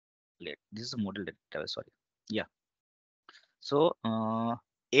this is a model database, sorry. Yeah. So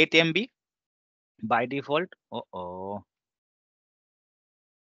 8 MB by default. Oh,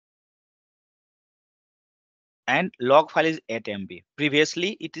 and log file is 8 MB.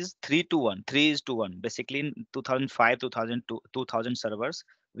 Previously, it is 3 to 1, 3 is to 1. Basically, in 2005, 2002, 2000 servers,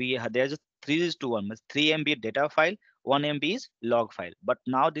 we had there's a 3 is to 1. Means 3 MB data file, 1 MB is log file. But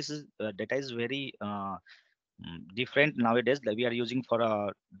now this is data is very different nowadays. Like we are using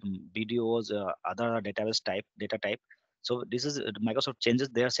for videos, other database type, data type. So this is Microsoft changes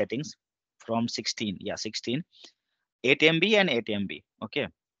their settings from 16, yeah, 16, 8 MB and 8 MB. Okay,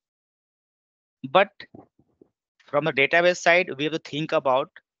 but from the database side, we have to think about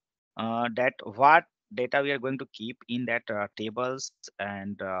that what data we are going to keep in that tables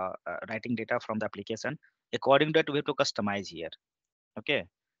and writing data from the application. According to that, we have to customize here. Okay,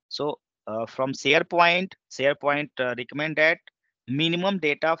 so from SharePoint recommend that minimum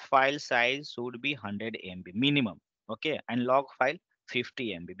data file size should be 100 MB minimum. Okay, and log file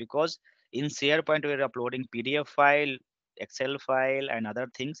 50 MB, because in SharePoint we are uploading PDF file, Excel file, and other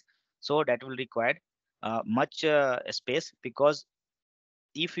things. So that will require much space, because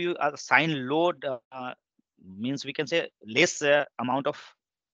if you assign load means we can say less amount of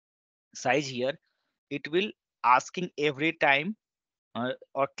size here, it will asking every time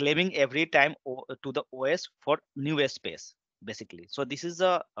or claiming every time to the OS for new space basically. So this is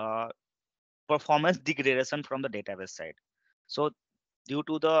a performance degradation from the database side. So due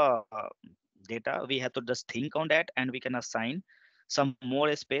to the data, we have to just think on that, and we can assign some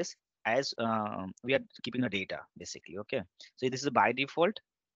more space as we are keeping the data basically. Okay, so this is by default.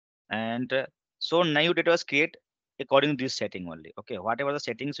 And so new data was create according to this setting only. Okay, whatever the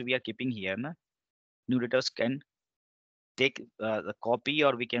settings we are keeping here, na, new data can take the copy,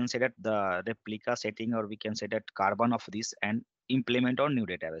 or we can say that the replica setting, or we can say that carbon of this, and implement on new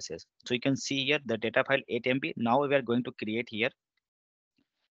databases. So you can see here the data file 8 MB. Now we are going to create here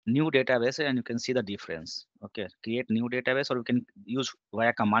new database, and you can see the difference. Okay, create new database, or we can use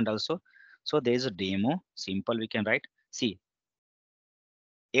via command also. So there is a demo, simple, we can write, see,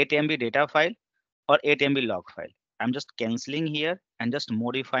 8 MB data file or 8 MB log file. I'm just canceling here and just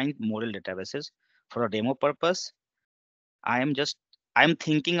modifying model databases for a demo purpose. I'm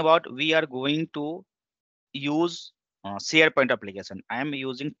thinking about we are going to use SharePoint application. I am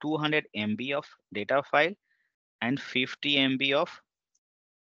using 200 MB of data file and 50 MB of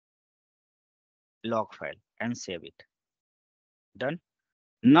log file, and save it. Done.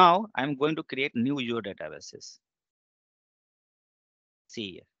 Now I'm going to create new user databases.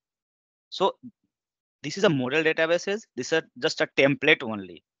 See here. So this is a model databases. This is just a template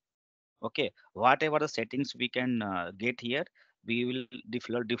only. Okay, whatever the settings we can get here, we will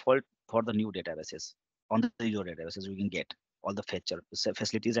default for the new databases. On the user databases, we can get all the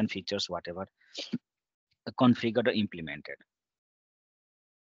facilities and features, whatever configured or implemented.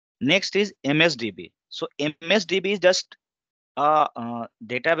 Next is MSDB. So MSDB is just a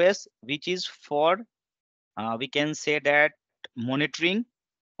database which is for we can say that monitoring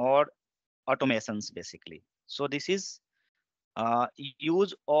or automations basically. So this is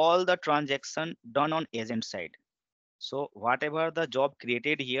use all the transaction done on agent side. So whatever the job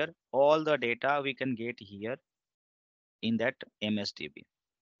created here, all the data we can get here in that MSDB.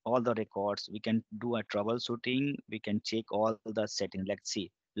 All the records, we can do a troubleshooting, we can check all the settings. Let's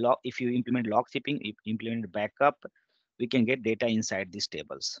see, log, if you implement log shipping, if you implement backup, we can get data inside these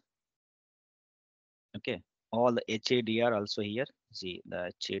tables. Okay, all the HADR also here. See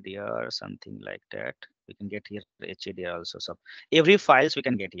the HADR, something like that. We can get here HADR also. So every files we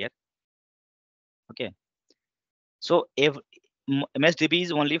can get here. Okay, so if MSDB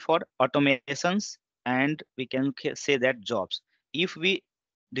is only for automations, and we can say that jobs. If we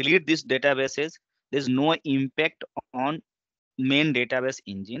delete these databases, there's no impact on main database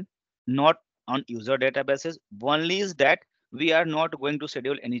engine, not on user databases. Only is that we are not going to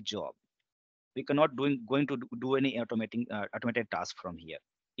schedule any job. We cannot going to do any automated task from here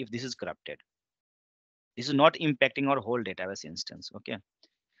if this is corrupted. This is not impacting our whole database instance. Okay.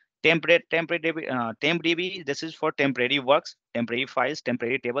 TempDB, this is for temporary works, temporary files,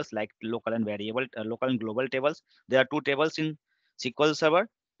 temporary tables like local and variable, local and global tables. There are two tables in SQL Server,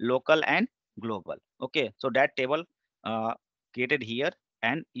 local and global. Okay, so that table created here,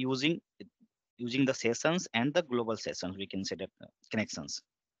 and using the sessions and the global sessions, we can say that connections.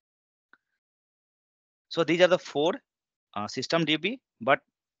 So these are the four system DB, but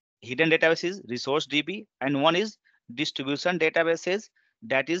hidden databases, resource DB, and one is distribution databases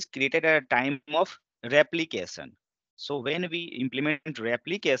that is created at a time of replication. So when we implement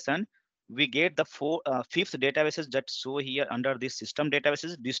replication, we get the fifth databases that show here under this system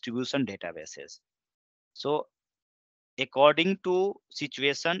databases, distribution databases. So according to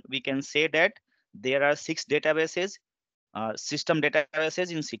situation, we can say that there are six databases, system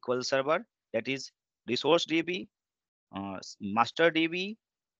databases in SQL Server, that is resource DB, master DB,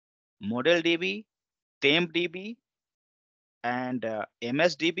 model DB, temp DB, and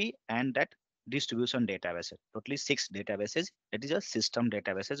MSDB, and that distribution database. Totally six databases. That is a system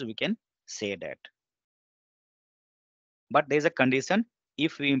databases. We can say that. But there is a condition.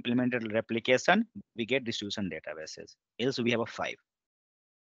 If we implemented replication, we get distribution databases. Else we have a five.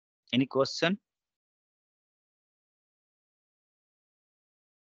 Any question?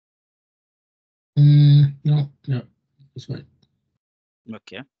 No, no, it's fine.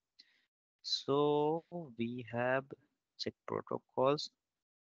 Okay. So we have check protocols.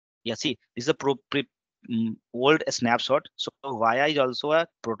 Yeah, see, this is a old snapshot. So Via is also a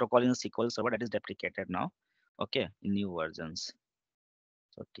protocol in SQL Server that is deprecated now. Okay, in new versions.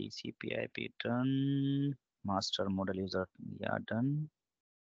 So TCP/IP done, master model user, yeah, done.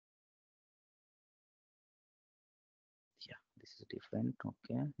 Yeah, this is different.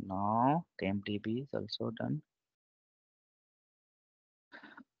 Okay, now TempDB is also done.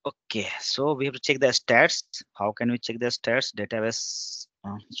 Okay, so we have to check the stats. How can we check the stats? Database.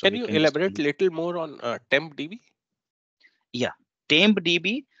 So Can we you can just elaborate little more on tempdb? yeah,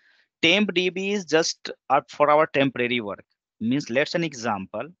 TempDB. TempDB is just for our temporary work. Means let's an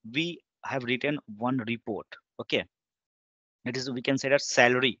example. We have written one report. Okay, it is we can say that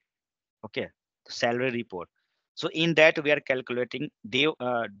salary. Okay, salary report. So in that we are calculating day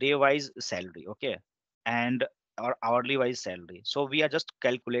wise salary. Okay, and our hourly wise salary. So we are just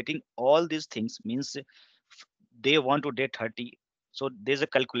calculating all these things. Means day 1 to day 30. So there's a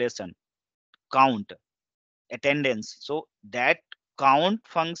calculation, count, attendance. So that count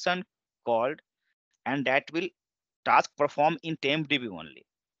function called, and that will task perform in TempDB only.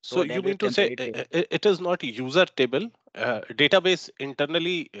 So So you that is a mean to say temporary table. it is not user table? Database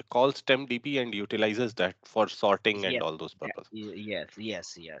internally calls tempdb and utilizes that for sorting and Yes, all those purposes.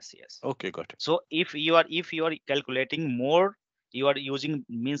 yes. Okay, got it. So if you are calculating more, you are using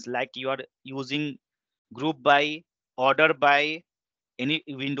means like you are using group by, order by, any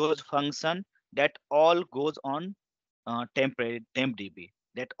Windows function, that all goes on temporary TempDB.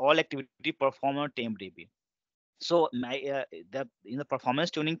 That all activity perform on TempDB. So the in the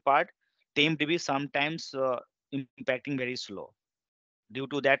performance tuning part, TempDB sometimes impacting very slow due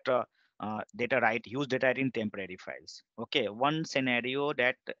to that data write huge data write in temporary files. Okay, one scenario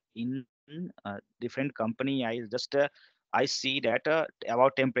that in different company I see that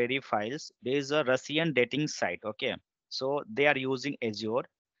about temporary files, there is a Russian dating site. Okay, so they are using Azure,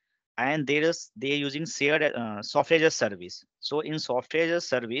 and they are using shared software as a service. So in software as a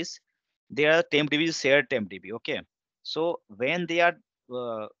service, there are TempDB is shared TempDB. Okay, so when they are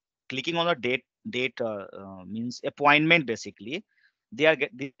uh, clicking on a means appointment, basically they are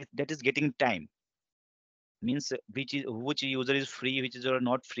that is getting time. Means which user is free, which is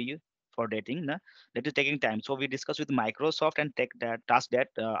not free for dating, na? That is taking time. So we discuss with Microsoft and take that task that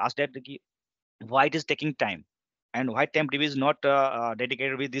ask that why it is taking time, and why TempDB is not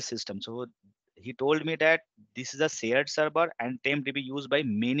dedicated with this system. So he told me that this is a shared server and TempDB used by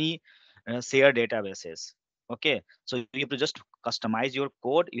many shared databases. Okay, so you have to just customize your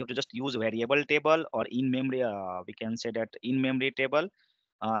code. You have to just use variable table or in memory. We can say that in memory table,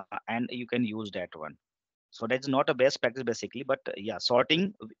 and you can use that one. So that's not a best practice basically, but yeah,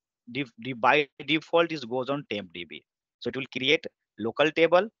 sorting by default is goes on TempDB. So it will create local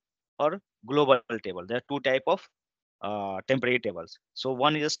table or global table. There are two type of temporary tables. So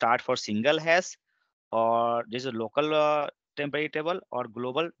one is a start for single hash, or there's a local temporary table, or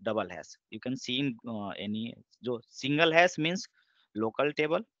global double hash. You can see in any. So single hash means local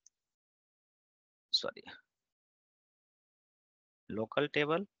table. Sorry, local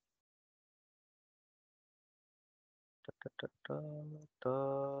table. Ta, ta, ta, ta,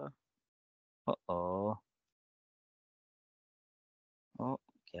 ta. Oh, oh,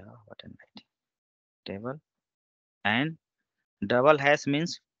 yeah, what am I? Table, and double hash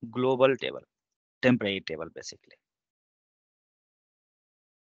means global table, temporary table basically.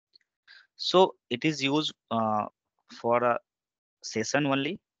 So it is used for a session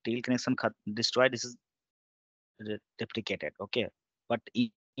only till connection destroyed. This is deprecated. Okay, but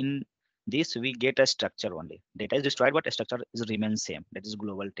in this we get a structure only. Data is destroyed, but a structure is remains same. That is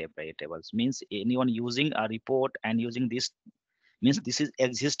global temporary tables. Means anyone using a report and using this means this is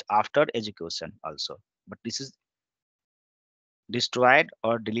exist after execution also, but this is destroyed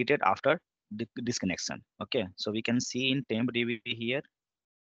or deleted after disconnection. Okay, so we can see in TempDB here.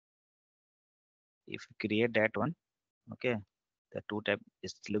 if we create that one, okay, the two tab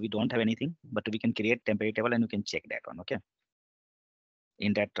is still we don't have anything, but we can create temporary table and we can check that one. Okay,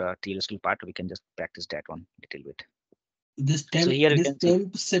 in that TLSL part, we can just practice that one little bit. This So temp, here we this can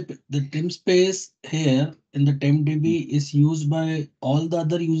see. the temp space here in the temp Mm, DB is used by all the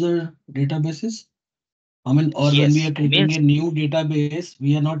other user databases. I mean, or when we yes, are creating means a new database,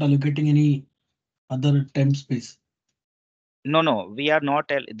 we are not allocating any other temp space. no, we are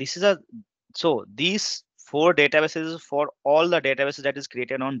not. This is a so these four databases for all the databases that is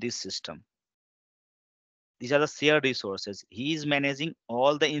created on this system. These are the shared resources. He is managing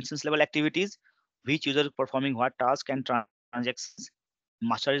all the instance level activities, which user is performing what task and transactions.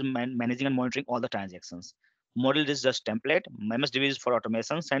 Master is managing and monitoring all the transactions. Model is just template. MSDB is for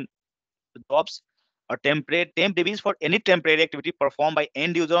automations and jobs. A template temp DB is for any temporary activity performed by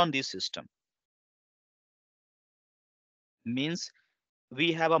end user on this system. Means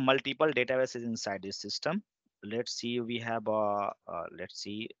we have a multiple databases inside this system. Let's see, we have let's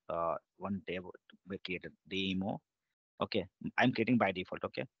see one dev we created demo. Okay, I'm creating by default.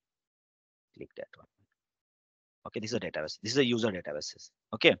 Okay, click that one. Okay, this is a database. This is a user databases.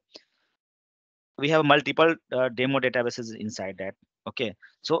 Okay, we have multiple demo databases inside that. Okay,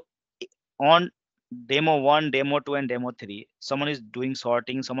 so on demo 1, demo 2, and demo 3, someone is doing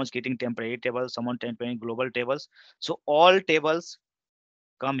sorting, someone's getting temporary tables, someone temporary global tables. So all tables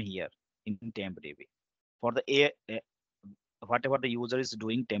come here in TempDB for the whatever the user is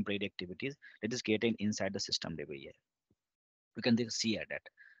doing temporary activities, it is getting inside the system DB here. You can see at that.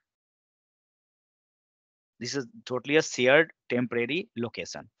 This is totally a shared temporary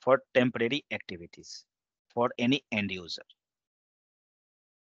location for temporary activities for any end user.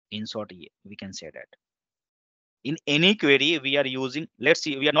 In short, we can say that. In any query, we are using, let's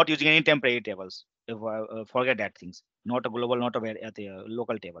see, we are not using any temporary tables. Forget that things, not a global, not a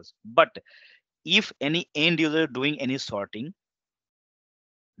local tables. But if any end user doing any sorting,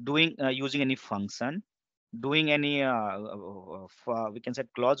 doing using any function, doing any we can set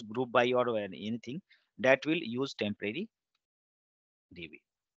clause group by or anything that will use temporary DB.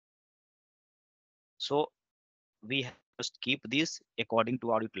 So we have to just keep this according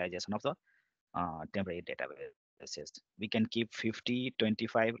to our utilization of the temporary databases. We can keep 50,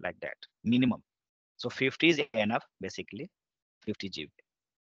 25 like that minimum. So 50 is enough basically, 50 GB.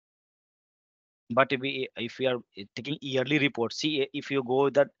 But if we are taking yearly reports, see if you go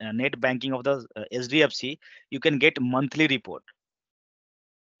the net banking of the SDFC, you can get monthly report.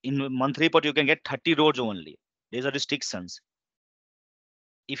 In monthly report, you can get 30 rows only. These are restrictions.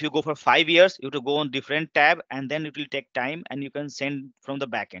 If you go for 5 years, you have to go on different tab and then it will take time and you can send from the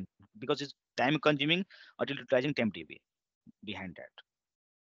backend because it's time consuming or utilizing TempDB behind that.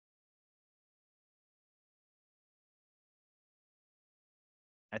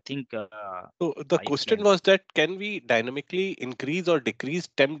 I think So the I question explained. was that can we dynamically increase or decrease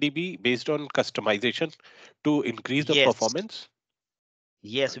TempDB based on customization to increase the Yes, performance?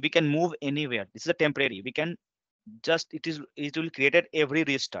 yes, we can move anywhere. This is a temporary. We can just it will create at every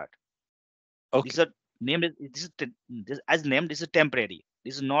restart. This Okay. is a name. This as named. This is temporary.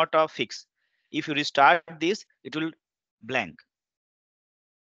 This is not a fix. If you restart this, it will blank.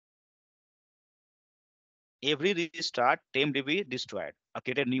 Every restart, TempDB destroyed.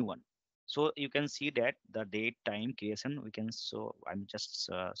 Created new one. So you can see that the date time creation. We can so I'm just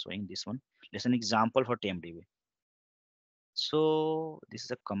showing this one. There's an example for TempDB. So this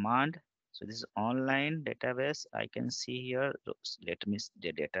is a command. So this is online database. I can see here. Let me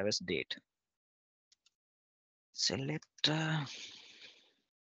the database date. Select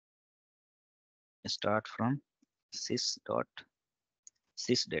start from sys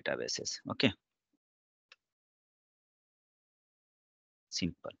databases. Okay,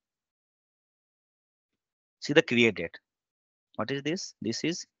 simple. See the create date. What is this? This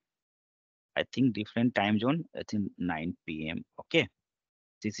is I think different time zone. I think 9 p.m. Okay,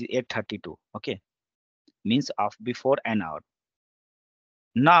 this is 8:32. Okay, means of before an hour.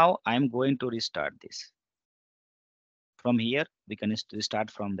 Now I'm going to restart this. From here we can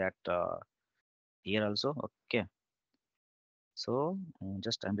restart from that here also. Okay, so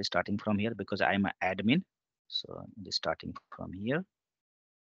just I'm restarting from here because I'm an admin. So I'm restarting from here.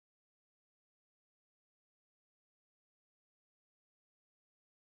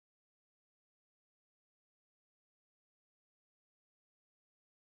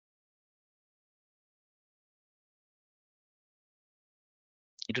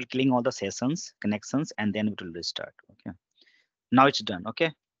 It will killing all the sessions, connections, and then it will restart. Okay, now it's done.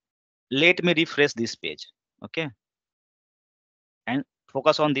 Okay, let me refresh this page. Okay, and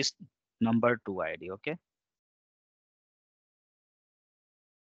focus on this number 2 ID. Okay,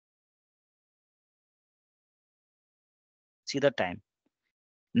 See the time,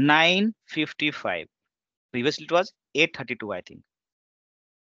 9:55. Previously it was 8:32, I think.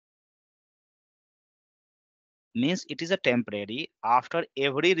 Means it is a temporary. After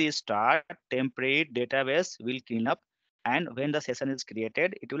every restart, temporary database will clean up, and when the session is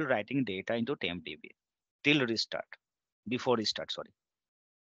created, it will writing data into TempDB till restart. Before restart, sorry.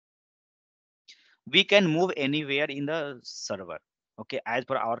 We can move anywhere in the server, okay, as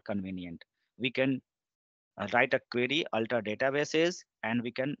per our convenient. We can write a query, alter databases, and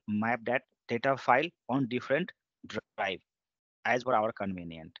we can map that data file on different drive as per our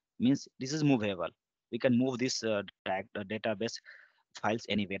convenient. Means this is movable. We can move this database files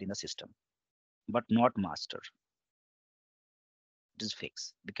anywhere in the system, but not master. It is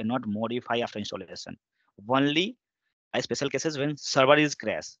fixed. We cannot modify after installation. Only a special cases when server is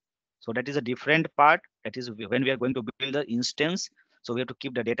crash. So that is a different part. That is when we are going to build the instance. So we have to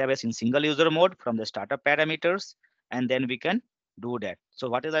keep the database in single user mode from the startup parameters, and then we can do that. So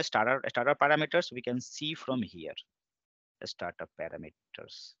what is the starter parameters? We can see from here. The startup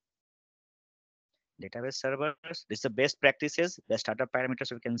parameters. Database servers. This is the best practices. The startup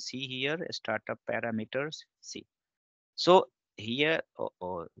parameters we can see here. Startup parameters. See. So here,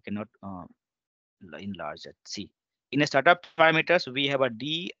 we cannot enlarge it. See, in a startup parameters, we have a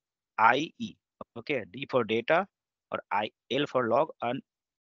DIE. Okay, D for data, or L for log, and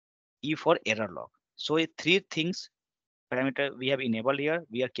E for error log. So three things parameter we have enabled here.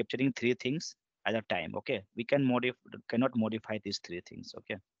 We are capturing three things at a time. Okay, we cannot modify these three things.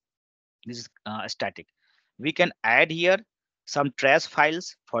 Okay, this is static. We can add here some trace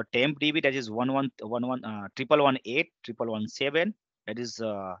files for tempdb, that is 1118 that is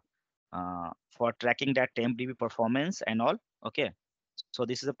for tracking that tempdb performance and all. Okay, so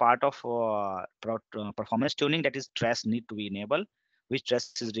this is a part of performance tuning, that is trace need to be enabled. Which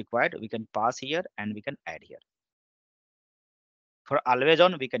trace is required, we can pass here and we can add here. For always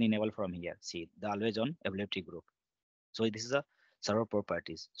on, we can enable from here. See the always on availability group. So this is a server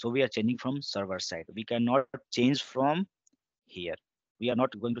properties. So we are changing from server side. We cannot change from here. We are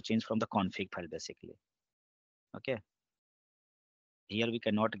not going to change from the config file basically. Okay. Here we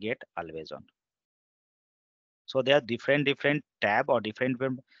cannot get always on. So there are different tab or different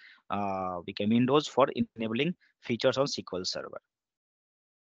we can windows for enabling features on SQL Server.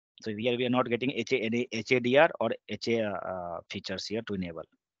 So here we are not getting any HADR or HA features here to enable.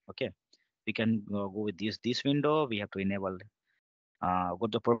 Okay. We can go with this window. We have to enable go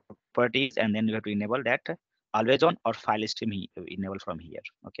to properties, and then we have to enable that always on or file stream enable from here.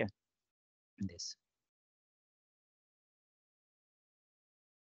 Okay, this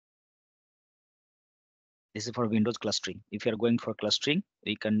is for Windows clustering. If you are going for clustering,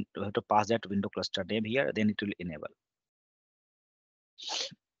 we have to pass that window cluster name here, then it will enable.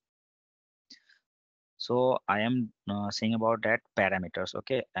 So I am saying about that parameters.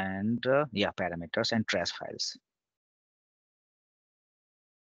 Okay, and yeah, parameters and trace files.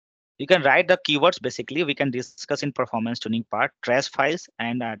 You can write the keywords basically. We can discuss in performance tuning part, trace files,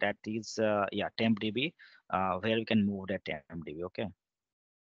 and that is yeah, tempdb, where we can move that tempdb. Okay,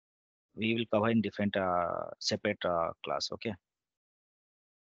 we will cover in different separate class. Okay,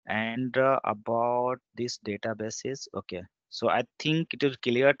 and about these databases. Okay, so I think it is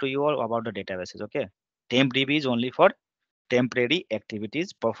clear to you all about the databases. Okay, tempdb is only for temporary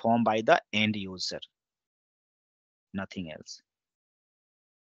activities performed by the end user, nothing else.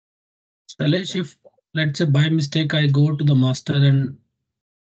 Shailesh, if let's say by mistake I go to the master and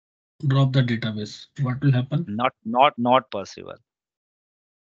drop the database, what will happen? Not possible.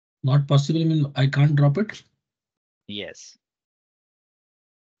 Not possible. I mean, I can't drop it. Yes,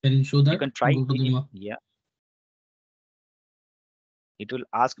 Can you show you that? can try. Go to the Yeah, it will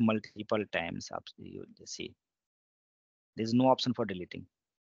ask multiple times. You see, there's no option for deleting.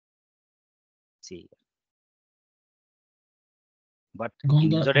 See, but go on in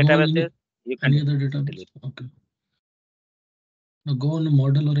the user go on databases, you can any other database. delete. Okay. Now go on a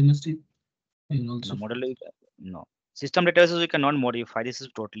model or MSD. You will No also model, no system databases we cannot modify. This is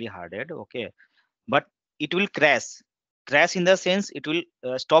totally harded. Okay, but it will crash in the sense it will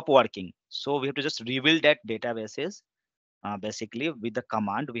stop working. So we have to just rebuild that databases. Basically, with the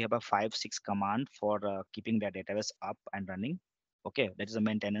command, we have a 5-6 command for keeping that database up and running. Okay, that is the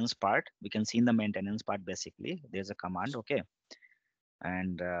maintenance part. We can see in the maintenance part basically there's a command. Okay,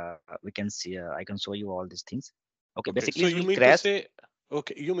 and we can see. I can show you all these things. Okay, Okay, basically so it you will mean to crash. say,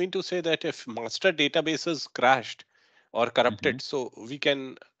 okay, you mean to say that if master databases crashed or Mhm. corrupted, so we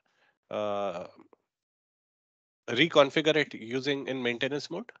can uh, reconfigure it using in maintenance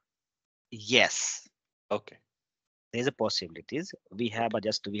mode? Yes, Okay, there's a possibilities. We have okay, a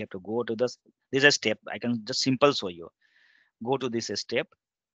just we have to go to this. There's a step. I can just simple show you. go to this step,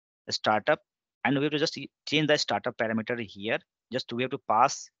 startup, and we have to just change the startup parameter here. Just we have to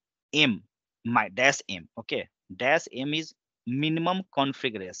pass m, my dash m. Okay, dash m is minimum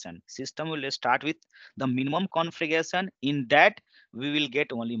configuration. System will start with the minimum configuration. In that, we will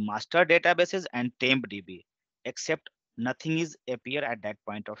get only master databases and temp db, except nothing is appear at that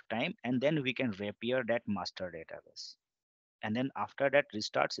point of time, and then we can repair that master database. And then after that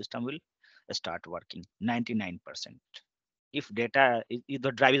restart, system will start working 99% if data if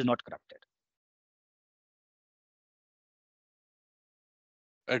the drive is not corrupted.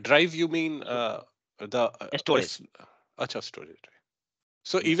 A drive, you mean So the storage. if acha, storage drive.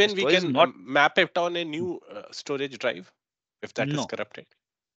 So Yeah, even we storage is can not. map it on a new storage drive if that is No, corrupted.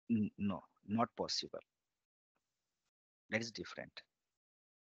 no, not possible. That is different.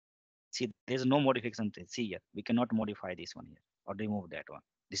 See, there's no modification. See here, we cannot modify this one here or remove that one.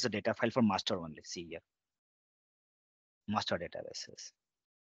 This is a data file for master only. See here, master databases.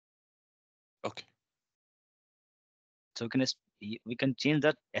 Okay. So we can change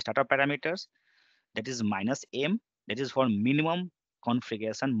the startup parameters. That is minus m. That is for minimum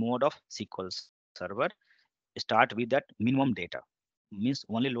configuration mode of SQL Server. Start with that minimum data. Means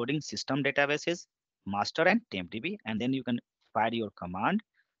only loading system databases, master and tempdb, and then you can fire your command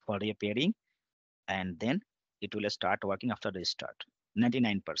for repairing, and then it will start working after the start.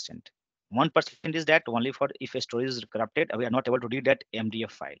 99%. 1% is that only for if a storage is corrupted, we are not able to read that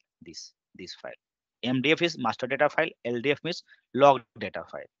MDF file. This file. MDF is master data file. LDF means log data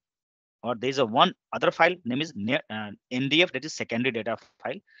file. Or there is a one other file name is NDF, that is secondary data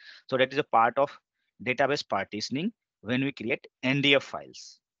file. So that is a part of database partitioning when we create NDF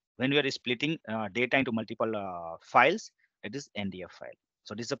files. When we are splitting data into multiple files, it is NDF file.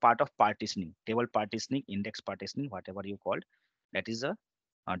 So this is a part of partitioning, table partitioning, index partitioning, whatever you called. That is a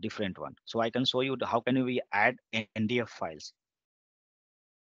different one. So I can show you how can we add NDF files.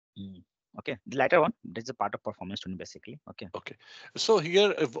 Okay, the latter one, this is a part of performance tuning basically. Okay. Okay. So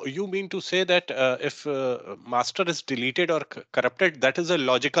here you mean to say that if master is deleted or corrupted, that is a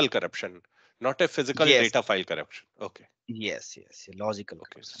logical corruption, not a physical Yes, data file corruption. Okay. yes, logical Okay.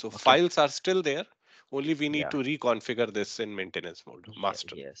 corruption. So Okay. files are still there. Only we need Yeah. to reconfigure this in maintenance mode,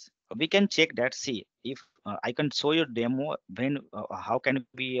 master. Yes, Okay. we can check that. See, if I can show you demo when how can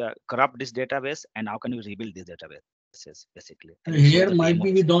we corrupt this database and how can we rebuild these databases basically. I will show you the Here demo might also.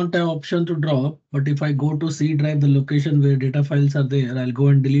 be we don't have option to drop, but if I go to C drive, the location where data files are there, I'll go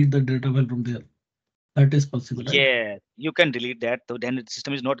and delete the data file from there. That is possible, right? Yeah, you can delete that. So then the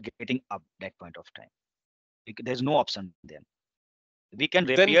system is not getting up that point of time. There's no option then. We can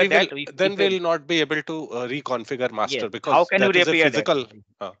repair that if Then we'll not be able to reconfigure yes. master How because can you that is a repair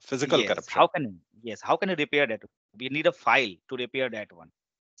that? physical Yes. How corruption. can yes? How can you repair that? We need a file to repair that one.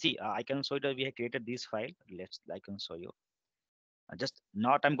 See, I can show you that we have created this file. I can show you. Just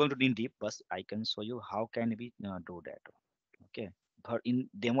not I'm going to dig deep, but I can show you how can we do that. Okay. But in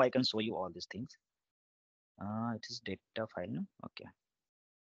demo, I can show you all these things. It is data file. No? Okay.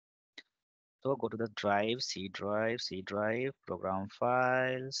 So go to the drive, C drive, program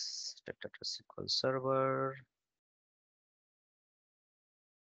files, SQL Server,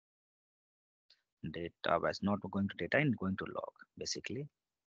 database, not going to data and going to log basically.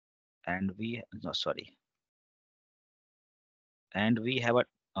 And we, no, sorry. And we have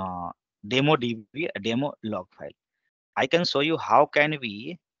a demo db, a demo log file. I can show you how can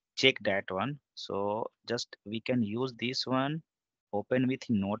we check that one. So just we can use this one, open with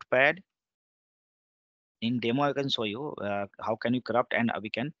notepad. In demo, I can show you how can you corrupt and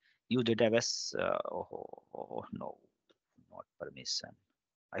we can use database. No, not permission.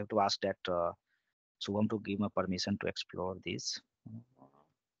 I have to ask that Shubham to give me permission to explore this.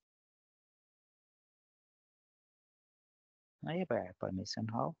 I have a permission.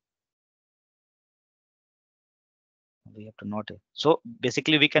 How? We have to note it. So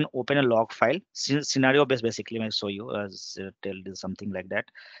basically, we can open a log file. Scenario based, basically, I show you as tell you something like that.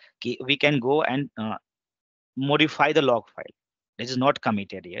 We can go and modify the log file. This is not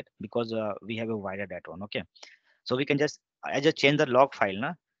committed yet because we have avoided that one. Okay, so we can just I just change the log file.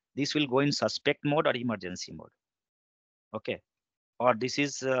 Na? This will go in suspect mode or emergency mode. Okay, or this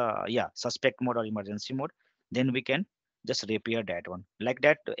is yeah, suspect mode or emergency mode. Then we can just repair that one. Like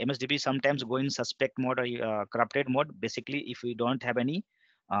that, MSDB sometimes go in suspect mode or corrupted mode. Basically, if we don't have any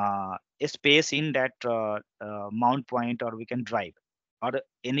space in that mount point, or we can drive, or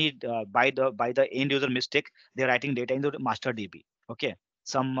any by the end user mistake, they're writing data into the master DB. Okay,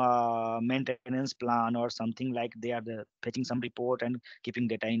 some maintenance plan or something, like they are fetching some report and keeping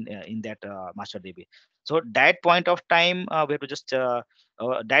data in that master DB. So that point of time, we have to just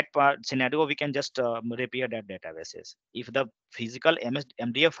that part scenario we can just repair that databases. If the physical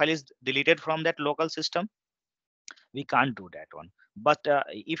MDF file is deleted from that local system, we can't do that one. But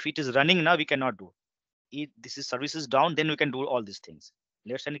if it is running now, we cannot do it. This is services down, then we can do all these things.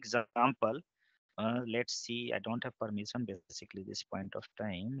 Let's an example. Let's see, I don't have permission basically this point of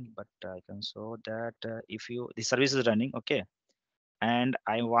time, but I can show that if you the service is running, okay, and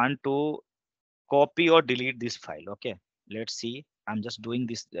I want to copy or delete this file, okay. Let's see, I'm just doing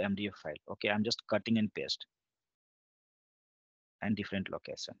this MDF file, okay. I'm just cutting and paste and different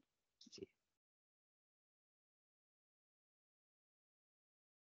location. See,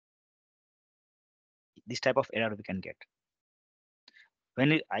 this type of error we can get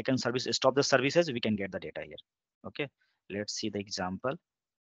when I can service stop the services, we can get the data here, okay. Let's see the example.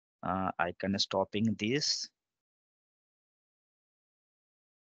 I can stopping this,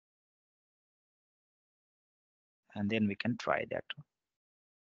 and then we can try that.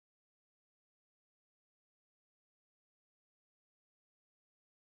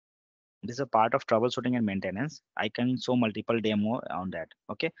 This is a part of troubleshooting and maintenance. I can show multiple demo on that,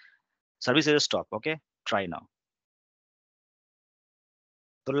 okay. Service is stop, okay. Try now.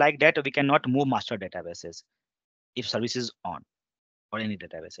 So like that, we cannot move master databases if service is on or any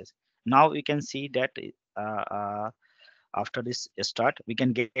databases. Now we can see that after this start, we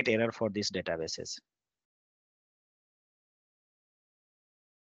can get error for these databases.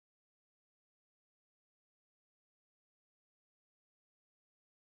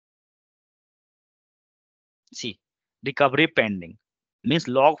 See, recovery pending means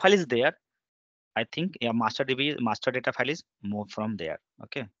log file is there. I think yeah, master DB master data file is moved from there.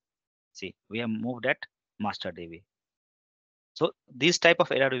 Okay. See, we have moved that master DB. So this type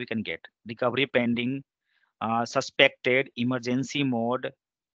of error we can get: recovery pending, suspected, emergency mode.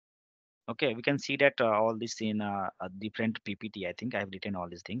 Okay, we can see that all this in a different PPT. I think I have written all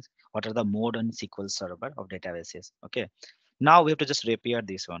these things. What are the mode on SQL Server of databases? Okay, now we have to just repair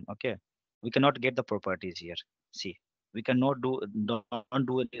this one. Okay, we cannot get the properties here. See, we cannot don't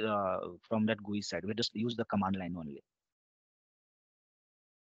do it from that GUI side. We just use the command line only.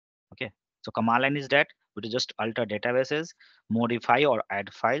 Okay, so command line is that we just alter databases, modify or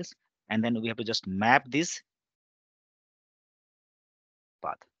add files, and then we have to just map this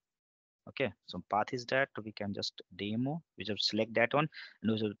path. Okay, so path is that we can just demo, we just select that one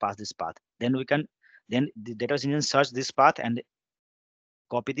and we will pass this path. Then we can, then the database engine search this path and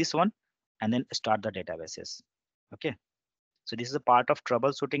copy this one and then start the databases. Okay, so this is a part of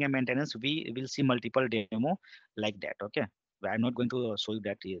troubleshooting and maintenance. We will see multiple demo like that. Okay, but I'm not going to show you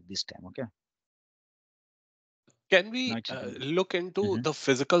that this time. Okay, Can now we it's look into mhm. the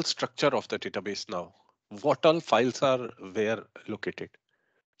physical structure of the database now? What all files are where located?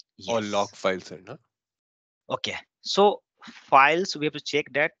 All Yes. log files are, no? Okay, so files we have to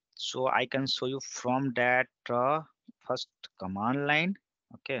check that. So I can show you from that first command line.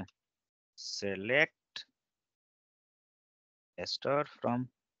 Okay, select start from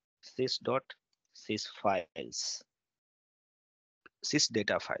sys files, sys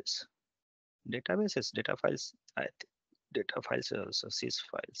data files, databases, data files. Data files are also sys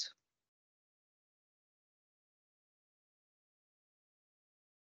files.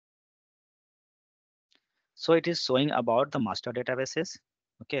 So it is showing about the master databases.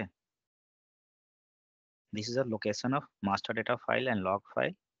 Okay, this is a location of master data file and log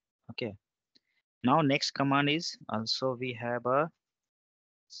file. Okay, now next command is also we have a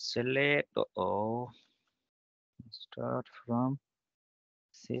select. Oh, start from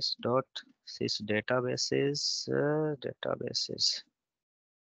sys databases. Databases.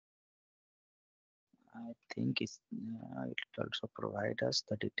 I think it also provide us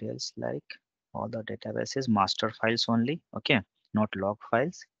the details like all the databases, master files only. Okay, not log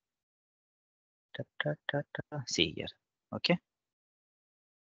files. See here. Okay,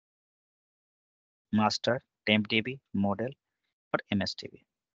 master, temp DB, model, or MSDB.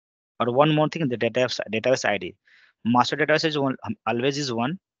 Or one more thing, the database ID. Master database is one, always is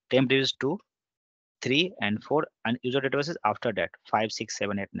one. Temp DB is two, 3 and 4, and user databases after that 5, 6,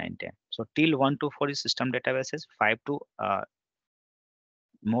 7, 8, 9, 10. So till 1 to 4 is system databases, 5 to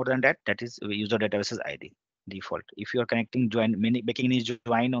more than that, that is user databases ID default. If you are connecting join, making any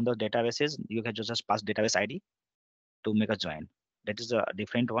join on the databases, you can just pass database ID to make a join. That is a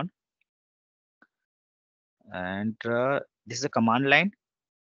different one. And this is a command line.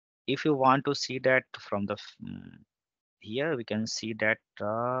 If you want to see that from the here, we can see that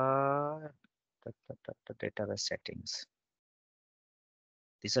the database settings.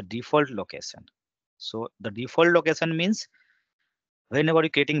 This is a default location. So the default location means whenever you're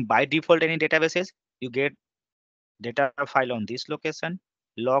creating by default any databases, you get data file on this location,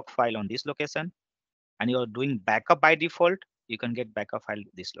 log file on this location, and you're doing backup by default, you can get backup file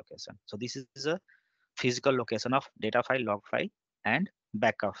this location. So this is a physical location of data file, log file, and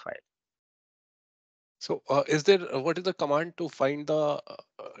backup file. So, is there what is the command to find the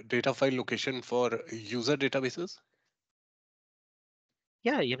data file location for user databases?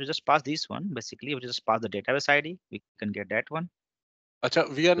 Yeah, you have to just pass this one. Basically, you have to just pass the database ID. We can get that one. Acha,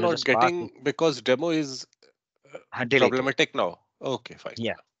 we are You not just pass it, getting because demo is deleted. problematic now. Okay, fine.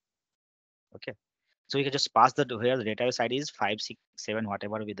 Yeah. Okay. So you can just pass the where the database ID is 567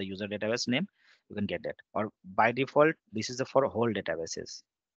 whatever with the user database name. You can get that. Or by default, this is the for whole databases.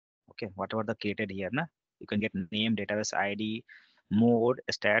 Okay, whatever the created here, na, you can get name, database ID, mode,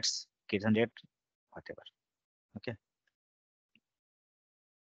 stats, creation date, whatever. Okay.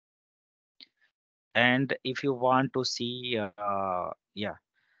 And if you want to see, yeah,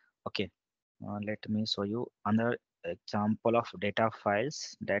 okay. Let me show you another example of data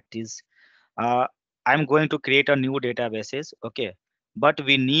files. That is, uh, I'm going to create a new databases. Okay, but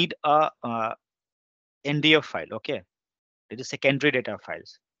we need a NDF file. Okay, it is secondary data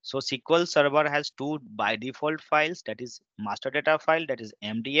files. So SQL Server has two by default files. That is master data file. That is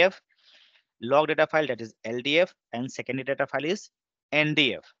MDF. Log data file. That is LDF. And secondary data file is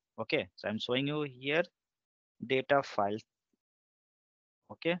NDF. Okay, so I'm showing you here data files.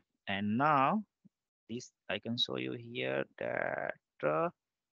 Okay, and now this I can show you here that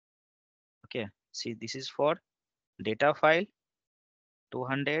okay, see, this is for data file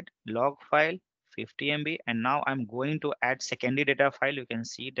 200, log file 50 MB, and now I'm going to add secondary data file. You can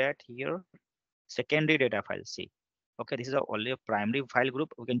see that here, secondary data file. See, okay, this is only a primary file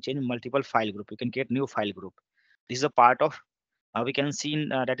group. We can change multiple file group. We can get new file group. This is a part of we can see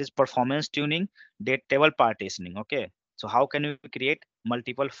that is performance tuning, date table partitioning. Okay, so how can we create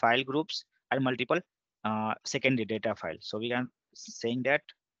multiple file groups and multiple secondary data files? So we can saying that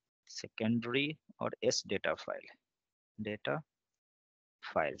secondary or S data file, data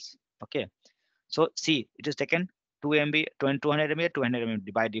files. Okay, so see, it is taken 2 MB, 200 MB, 200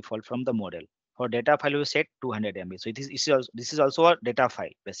 MB by default from the model. For data file, we set 200 MB. So this is also a data file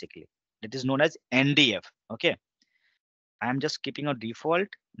basically. That is known as NDF. Okay, I am just keeping a default,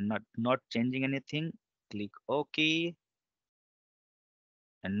 not changing anything. Click OK,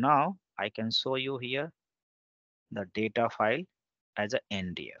 and now I can show you here the data file as a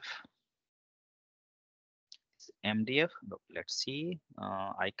NDF. MDF. Look, let's see.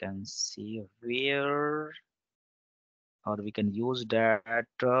 I can see where, or we can use that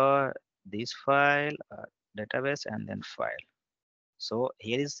this file, database, and then file. So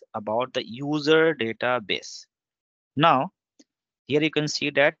here is about the user database. Now here you can see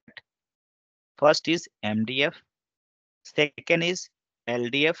that first is MDF, second is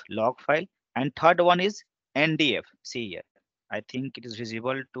LDF log file, and third one is NDF. See here, I think it is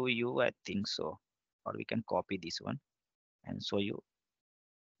visible to you. I think so, or we can copy this one and show you.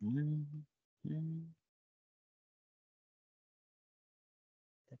 Mm, mm,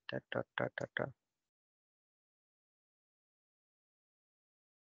 ta, ta, ta, ta, ta.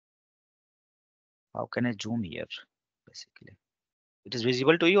 How can I zoom here? Basically, it is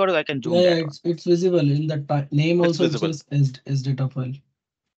visible to you, or I can zoom Yeah, that yeah, one. it's visible in the name It's also. It visible. says as data file.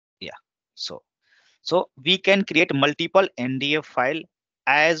 Yeah. So we can create multiple NDF file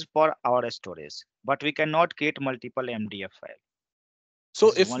as per our storage, but we cannot create multiple MDF file.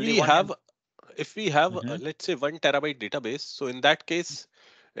 So This is only one. if we have Mhm. let's say 1 terabyte database, so in that case,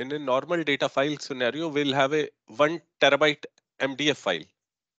 in a normal data file scenario, we'll have a 1 terabyte MDF file,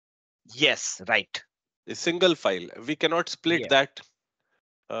 Yes, right. a single file. We cannot split Yeah, that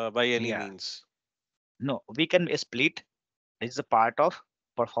by any yeah. means. No, we can split. This is a part of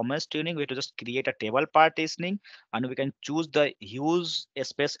performance tuning. We have to just create a table partitioning, and we can choose the huge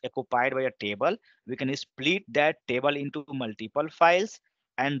space occupied by a table. We can split that table into multiple files,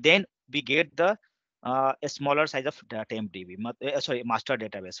 and then we get the a smaller size of data MDB. Sorry, master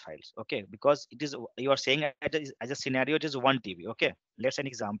database files. Okay, because it is you are saying as a scenario, it is 1 TB. Okay, let's an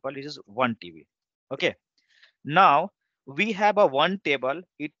example. It is 1 TB. Okay, now we have a one table.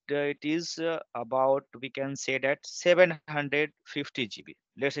 It is about, we can say that 750 GB.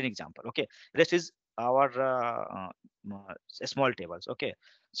 Let's an example. Okay, this is our small tables. Okay,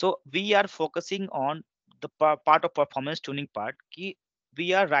 so we are focusing on the part of performance tuning part. Ki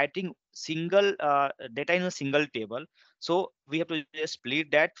we are writing single data in a single table, so we have to just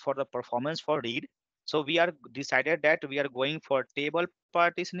split that for the performance for read. So we are decided that we are going for table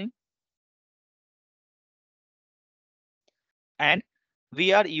partitioning, and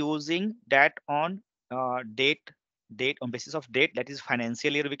we are using that on date on basis of date, that is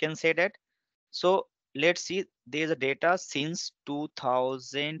financial year, we can say that. So let's see, there is a data since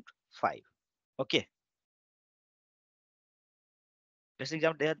 2005. Okay, let's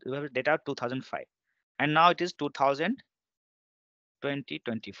example there we have data 2005, and now it is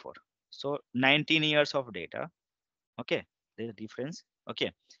 2024. So 19 years of data. Okay, there's a difference.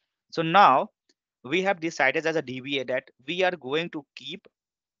 Okay, so now we have decided as a DBA that we are going to keep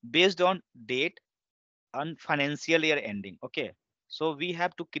based on date on financial year ending. Okay, so we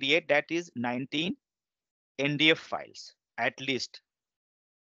have to create that is 19 NDF files at least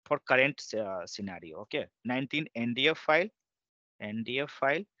for current scenario. Okay, 19 NDF file,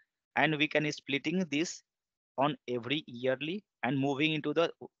 and we can splitting this on every yearly and moving into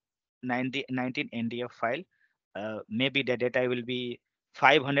the 19 NDF file. Maybe the data will be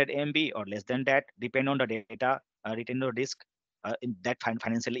 500 MB or less than that, depend on the data written on disk in that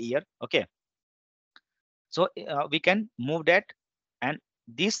financial year. Okay, so we can move that, and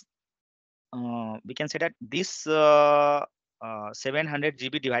this we can say that this 700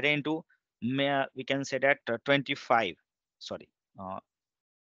 GB divided into we can say that 25, sorry, uh,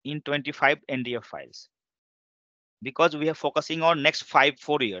 in 25 NDF files, because we are focusing on next 4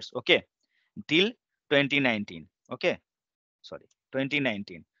 years. Okay, till 2019. Okay, sorry,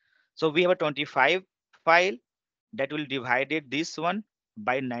 2019. So we have a 25 file that will divided this one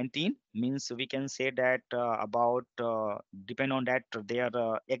by 19, means we can say that about depend on that their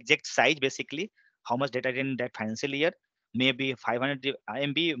exact size, basically how much data in that financial year, maybe 500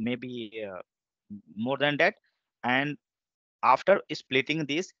 MB, maybe more than that. And after splitting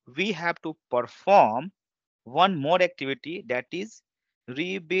this, we have to perform one more activity, that is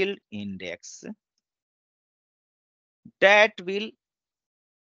rebuild index, that will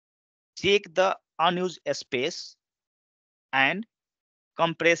take the unused space and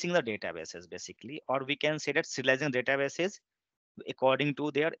compressing the databases, basically, or we can say that serializing databases according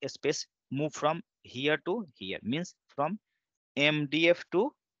to their space, move from here to here, means from MDF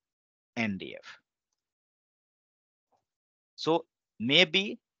to NDF. So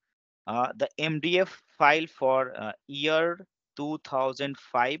maybe the MDF file for year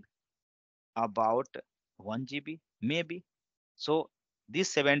 2005 about 1 GB, maybe. So this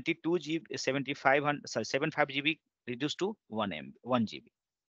 72 GB, 7500, sorry, 75 GB reduced to 1 GB.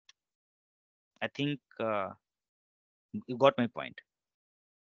 I think you got my point.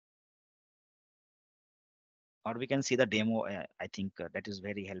 Or we can see the demo. I think that is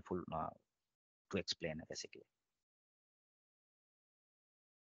very helpful to explain, basically.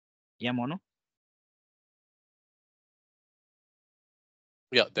 Yeah, Mono.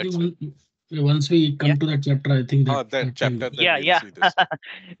 Yeah, that's fine. Once we Yeah, come to that chapter, I think that That that will. chapter, then yeah, we'll yeah. see this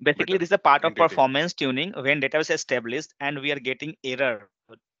Basically, better this is a part in of detail. performance tuning when database is established and we are getting error,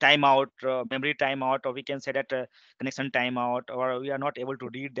 timeout, memory timeout, or we can say that connection timeout, or we are not able to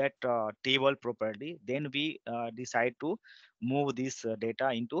read that table properly. Then we decide to move this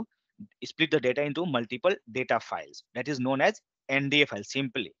data into, split the data into multiple data files. That is known as NDA file,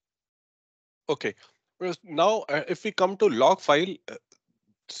 simply. Okay. Now, if we come to log file,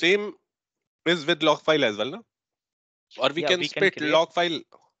 same is with log file as well, no? Or we Yeah, can we can split create. log file.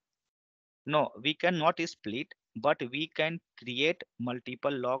 No, we cannot split, but we can create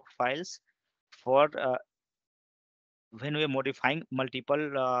multiple log files for when we are modifying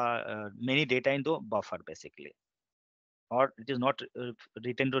multiple many data into buffer, basically, or it is not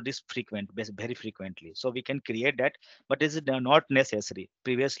written to this very frequently. So we can create that, but is it not necessary?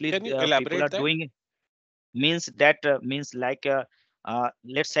 Previously, Can you people are elaborate that? doing it, means that means like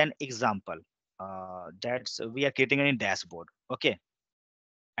let's say an example. That's we are creating a dashboard. Okay,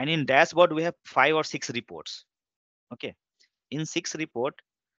 and in dashboard we have 5 or 6 reports. Okay, in 6 report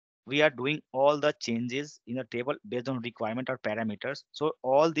we are doing all the changes in the table based on requirement or parameters. So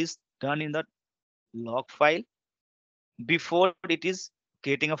all this done in the log file before it is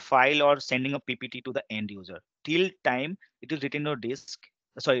creating a file or sending a PPT to the end user. Till time it is written on disk,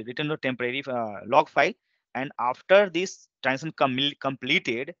 sorry, written on temporary log file, and after this transaction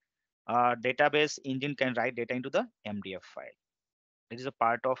completed, database engine can write data into the MDF file. It is a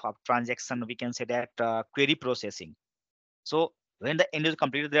part of our transaction. We can say that query processing. So when the end user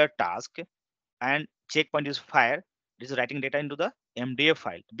completed their task and checkpoint is fired, it is writing data into the MDF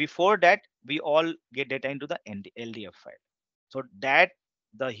file. Before that, we all get data into the LDF file. So that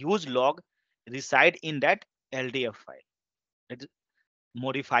the huge log reside in that LDF file. That is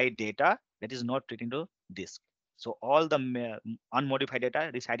modified data that is not written to disk. So all the unmodified data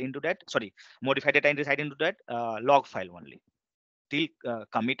reside into that. Sorry, modified data reside into that log file only. Till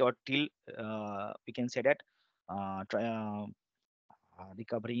commit or till we can say that uh, try, uh,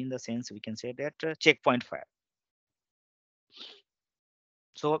 recovery in the sense we can say that checkpoint fire.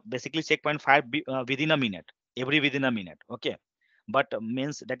 So basically checkpoint fire within a minute, every within a minute. Okay. But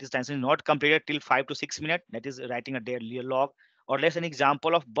means that is transaction not completed till 5 to 6 minutes. That is writing a daily log. Or let's an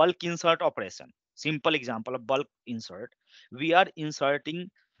example of bulk insert operation. Simple example of bulk insert. We are inserting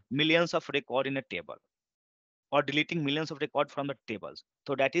millions of record in a table or deleting millions of record from the tables.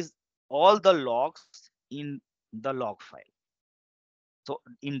 So that is all the logs in the log file. So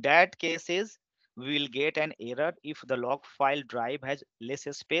in that cases, we will get an error if the log file drive has less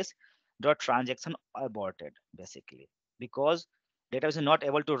space, the transaction aborted basically, because database is not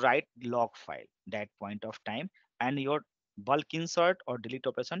able to write log file that point of time, and your bulk insert or delete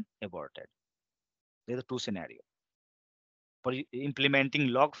operation aborted. There's a two scenario for implementing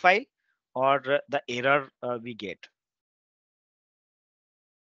log file or the error we get.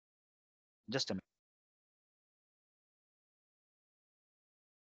 Just a minute.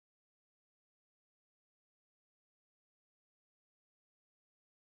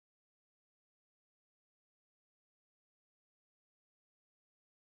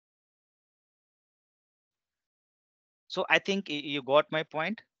 So I think you got my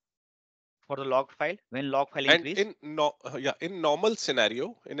point for the log file. When log file And increase, in no yeah, in normal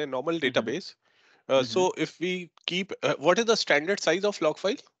scenario, in a normal hmm database, hmm so if we keep what is the standard size of log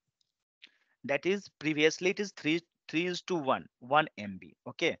file? that is previously it is 3 is to 1 MB.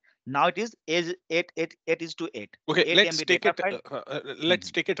 Okay, now it is 8 is to 8 Okay, 8 MB data file. let's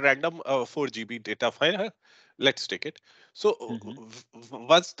hmm take it random 4 GB data file. Let's take it. So hmm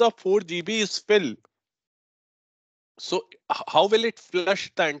once the 4 GB is filled, so how will it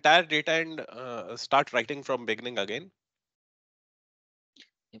flush the entire data and start writing from beginning again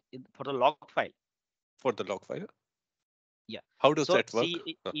for the log file. for the log file? Yeah. How does So that see,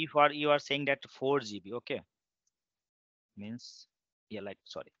 work? if you are saying that 4 GB, okay, means yeah, like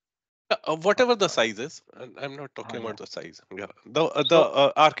sorry, Whatever the uh, size is, and I'm not talking yeah. about the size. Yeah, the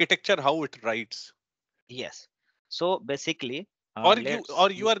So architecture, how it writes, yes. So basically, or let's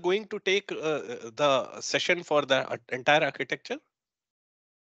you are going to take the session for the entire architecture.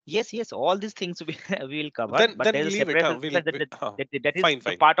 yes, all these things we, we will cover, but Then there's a leave it. separate Huh? that, that is Fine, the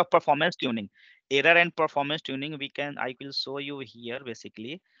fine. part of performance tuning. Error and performance tuning, I will show you here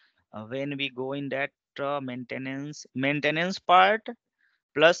basically when we go in that maintenance part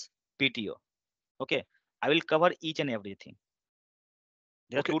plus PTO. Okay, I will cover each and everything.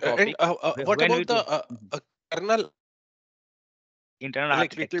 There are Okay, two and topic what when we about do the kernel, internal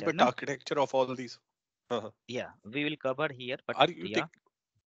like little architecture. bit No, architecture of all these? Uh-huh. yeah, we will cover here, but Are you yeah, take?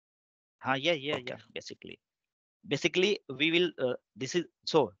 yeah. Okay. Basically we will this is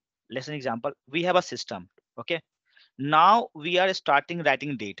so let's an example. We have a system. Okay, now we are starting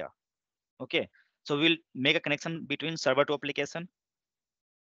writing data. Okay, so we'll make a connection between server to application.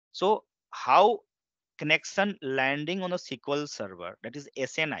 So how connection landing on a SQL server, that is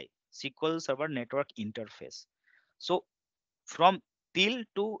SNI, SQL server network interface. So from till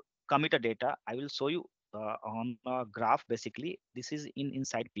to commit a data, I will show you on a graph. Basically this is in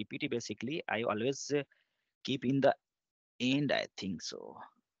inside PPT. Basically I always keep in the end, I think so,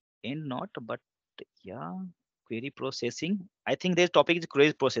 end not, but yeah, query processing. I think this topic is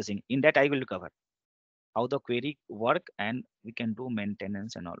query processing. In that I will cover how the query work and we can do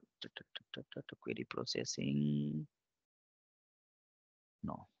maintenance and all. Query processing.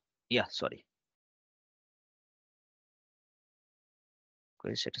 No. Yeah, sorry.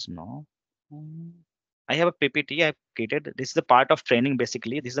 Query status no. Mm. I have a PPT I have created. This is the part of training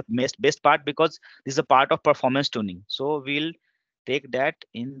basically. This is the best part because this is a part of performance tuning. So we'll take that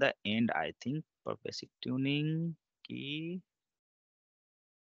in the end, I think, for basic tuning key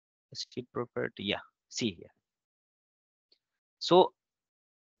state property. Yeah, see here. So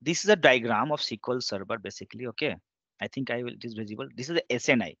this is a diagram of SQL Server basically. Okay, I think I will. It is visible. This is the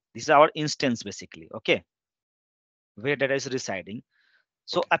SNI. This is our instance basically. Okay, where data is residing.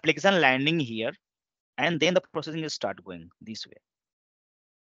 So Okay. application landing here, and then the processing will start going this way.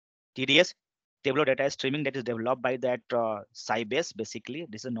 TDS, table of data streaming, that is developed by that Sybase basically.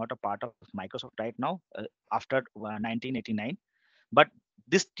 This is not a part of Microsoft right now after 1989, but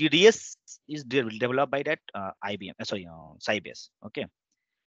this TDS is developed by that IBM. Sorry, Sybase. Okay.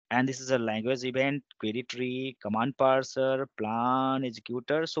 And this is a language event, query tree, command parser, plan,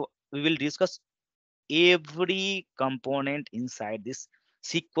 executor. So we will discuss every component inside this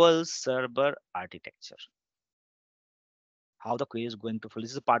SQL Server architecture. How the query is going to flow.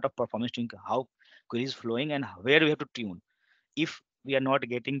 This is a part of performance tuning, how query is flowing and where we have to tune. If we are not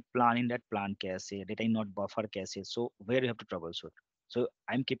getting plan in that plan cache, data in not buffer cache, so where we have to troubleshoot. So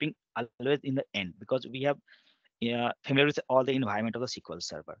I'm keeping always in the end because we have yeah, familiar with all the environment of the SQL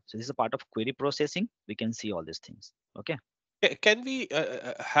Server. So this is a part of query processing. We can see all these things. Okay. Can we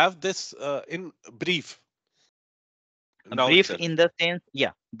have this in brief now Brief itself? in the sense,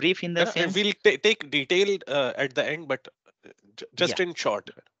 yeah, brief in the And sense, we'll take detailed at the end, but yeah, just in short.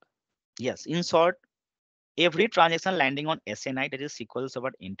 yes. In short, every transaction landing on SNI, that is SQL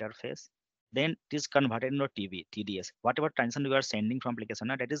Server interface, then it is converted into TDS. Whatever transaction we are sending from application,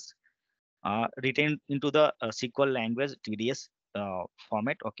 that is written into the SQL language TDS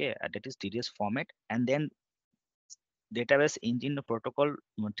format. Okay, that is TDS format, and then database engine protocol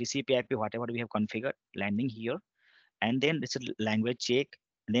TCP IP, whatever we have configured, landing here, and then this is language check,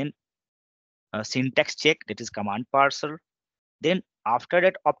 and then syntax check, that is command parser. Then after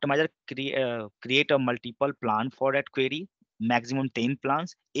that, optimizer create a multiple plan for that query, maximum 10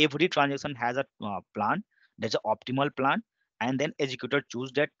 plans. Every transaction has a plan. There's an optimal plan, and then executor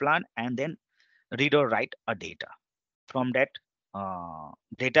choose that plan, and then read or write a data from that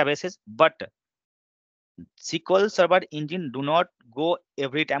databases. But SQL Server engine do not go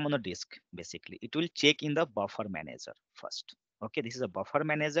every time on the disk. Basically, it will check in the buffer manager first. Okay, this is a buffer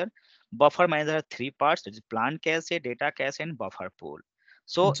manager. Buffer manager has three parts. That is plan cache, data cache, and buffer pool.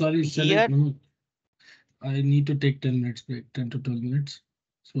 So Sorry, here, Manoj, I need to take 10 minutes break, 10 to 12 minutes.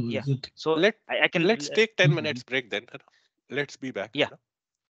 So yeah. is it? So Let I can, let's take 10 Mhm. minutes break then. Let's be back. yeah,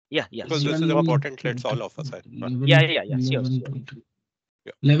 yeah, yeah, Because sure, this is sure. 11, important. Let's all of us. Yeah, 11, yeah, yeah, sure, 11, sure. 20.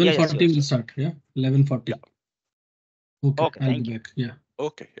 Yeah. Yeah, yeah, sure, 11:40 will sure. start. Yeah, Yeah. 11:40. Okay, Okay, I'll be thank you. back. Yeah.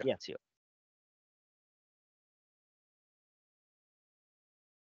 Okay. Yeah. Yeah, sure.